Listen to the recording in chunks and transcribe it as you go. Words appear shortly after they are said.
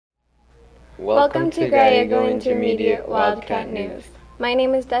Welcome to Gallego Intermediate Wildcat News. My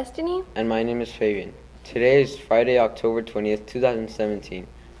name is Destiny. And my name is Fabian. Today is Friday, October 20th, 2017,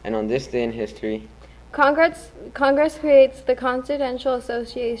 and on this day in history, Congress creates the Continental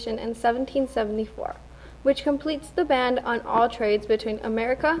Association in 1774, which completes the ban on all trades between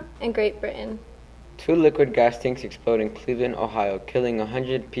America and Great Britain. 2 liquid gas tanks explode in Cleveland, Ohio, killing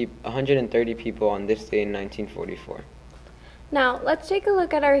 130 people on this day in 1944. Now, let's take a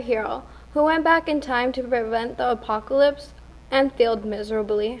look at our hero, who went back in time to prevent the apocalypse and failed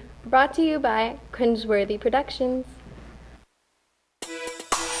miserably. Brought to you by Cringeworthy Productions.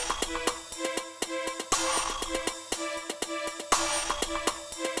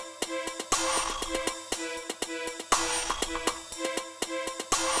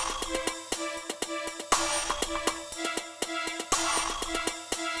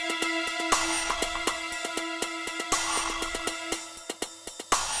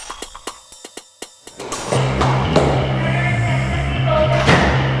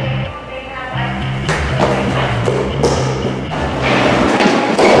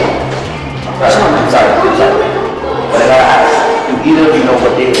 Either of you know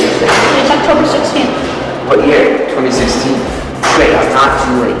what day it is? It's October 16th. What year? 2016. Great, I'm not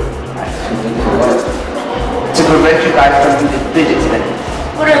too late. To prevent you guys from using fidget spinners.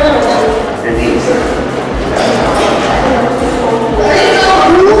 What are little ones? They're these.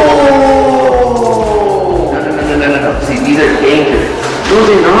 No. See, these are dangerous. No,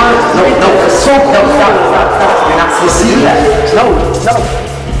 they're not. No, stop. You're not supposed to do that. No.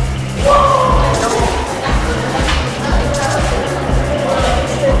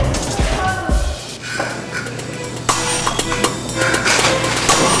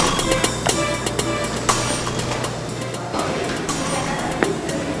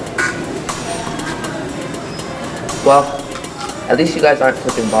 Well, at least you guys aren't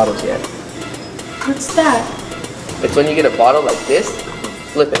flipping bottles yet. What's that? It's when you get a bottle like this,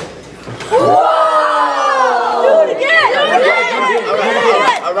 flip it. Whoa! Do it again!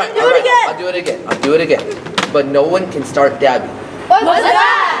 Alright. I'll do it again. But no one can start dabbing. What's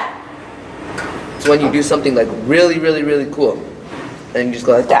that? It's when you do something like really cool. And you just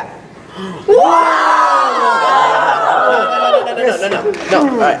go like that. No.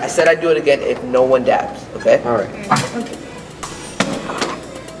 Alright, I said I'd do it again if no one dabs, okay? alright. Okay.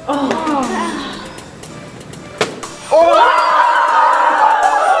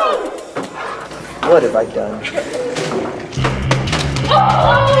 What have I done?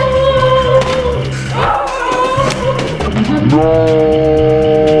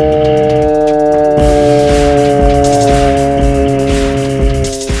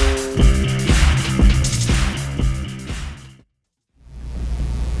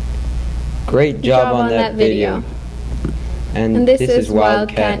 Great job on that video. And this is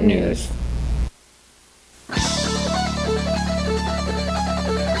Wildcat News.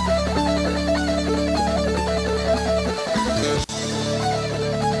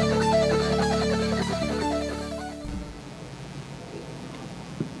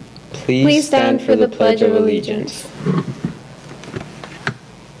 Please stand for the Pledge of Allegiance.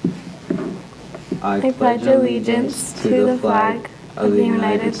 I pledge allegiance to the flag of the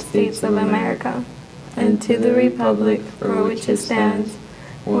United States of America and to the republic for which it stands,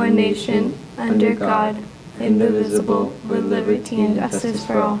 one nation, under God, indivisible, with liberty and justice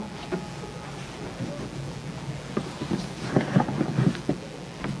for all.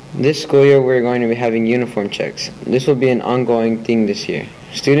 This school year we're going to be having uniform checks. This will be an ongoing thing this year.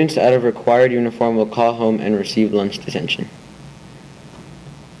 Students out of required uniform will call home and receive lunch detention.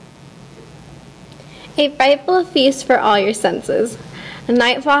 A frightful feast for all your senses.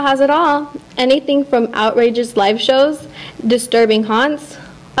 Nightfall has it all. Anything from outrageous live shows, disturbing haunts,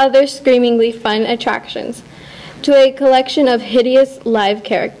 other screamingly fun attractions, to a collection of hideous live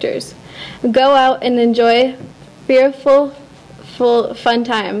characters. Go out and enjoy fearful, fun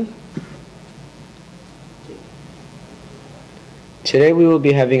time. Today we will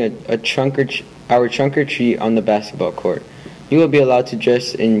be having our trunk or treat on the basketball court. You will be allowed to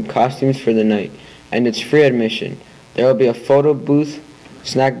dress in costumes for the night, and it's free admission. There will be a photo booth,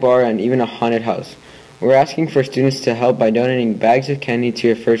 snack bar, and even a haunted house. We're asking for students to help by donating bags of candy to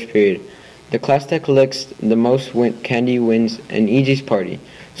your first period. The class that collects the most candy wins an EG's party.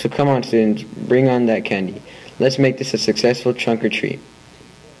 So come on students, bring on that candy. Let's make this a successful trunk or treat.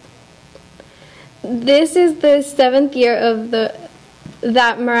 This is the 7th year of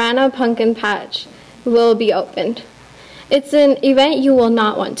that Marana Pumpkin Patch will be opened. It's an event you will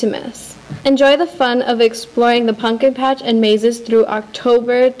not want to miss. Enjoy the fun of exploring the pumpkin patch and mazes through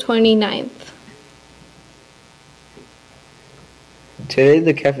October 29th. Today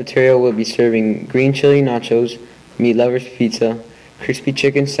the cafeteria will be serving green chili nachos, meat lovers pizza, crispy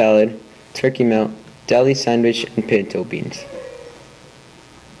chicken salad, turkey melt, deli sandwich, and pinto beans.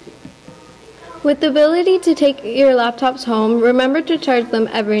 With the ability to take your laptops home, remember to charge them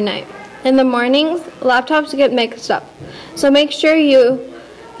every night. In the mornings, laptops get mixed up, so make sure you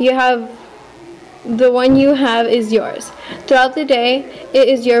have the one you have is yours. Throughout the day, it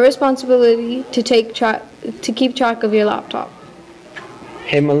is your responsibility to keep track of your laptop.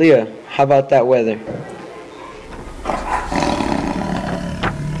 Hey Malia, how about that weather?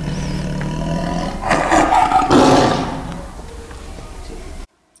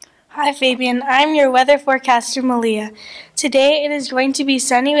 Hi Fabian, I'm your weather forecaster Malia. Today it is going to be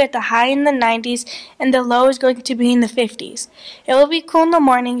sunny with a high in the 90s and the low is going to be in the 50s. It will be cool in the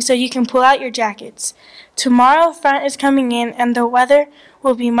morning so you can pull out your jackets. Tomorrow a front is coming in and the weather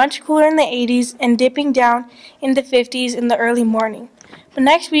will be much cooler in the 80s and dipping down in the 50s in the early morning. But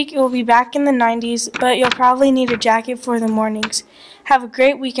next week it will be back in the 90s, but you'll probably need a jacket for the mornings. Have a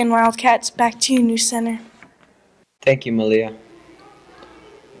great weekend, Wildcats. Back to you, News Center. Thank you, Malia.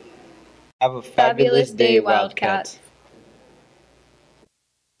 Have a fabulous day, Wildcats.